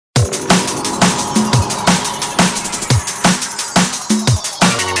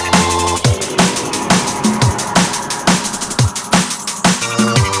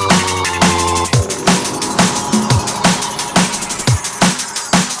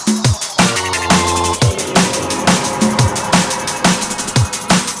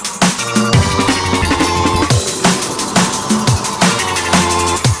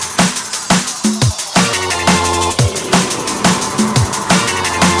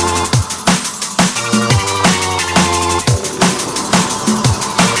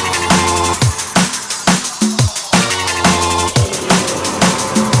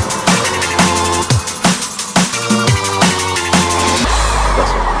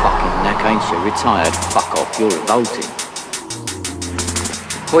neck, ain't you? Retired. Fuck off, you're revolting.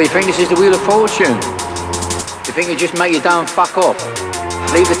 What, you think this is the Wheel of Fortune? You think you just make your dough and fuck off?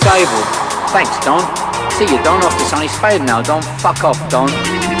 Leave the table. Thanks, Don. See you, Don, off the sunny spade now, Don. Fuck off, Don.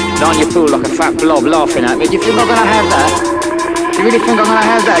 Don, you fool like a fat blob laughing at me. Do you think I'm gonna have that? Do you really think I'm gonna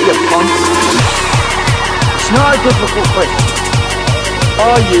have that, you punk? It's not a difficult question.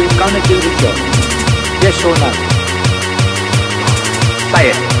 Are you gonna do the job? Yes or no? Say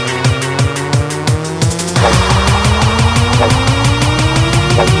it. No.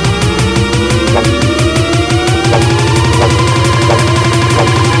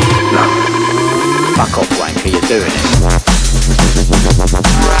 Fuck off, wanker, you're doing it.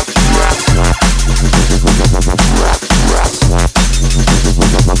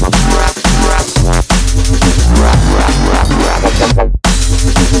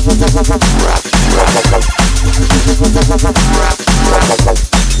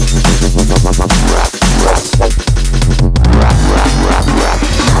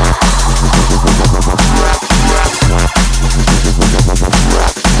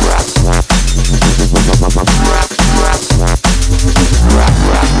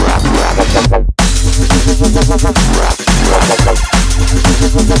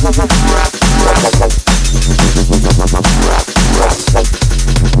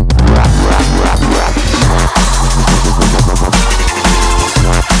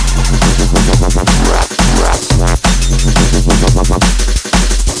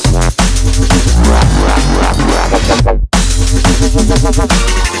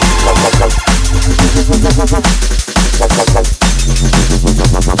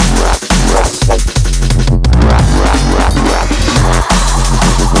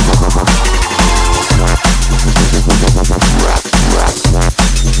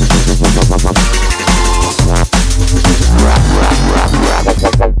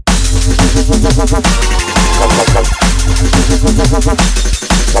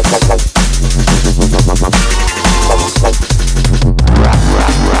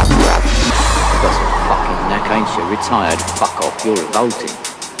 Retired. Fuck off, you're revolting.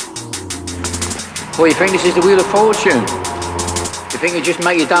 What, you think this is the Wheel of Fortune? You think you just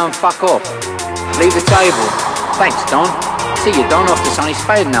make your dough and fuck off? Leave the table. Thanks, Don. See you, Don, off the sunny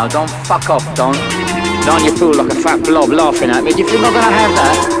spade now, Don. Fuck off, Don. Don, you fool like a fat blob laughing at me. Do you think I'm gonna have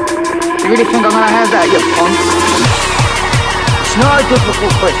that? Do you really think I'm gonna have that, you punk? It's not a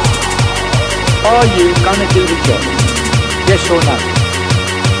difficult question. Are you gonna do the job? Yes or no?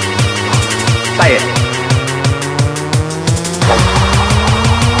 Say it.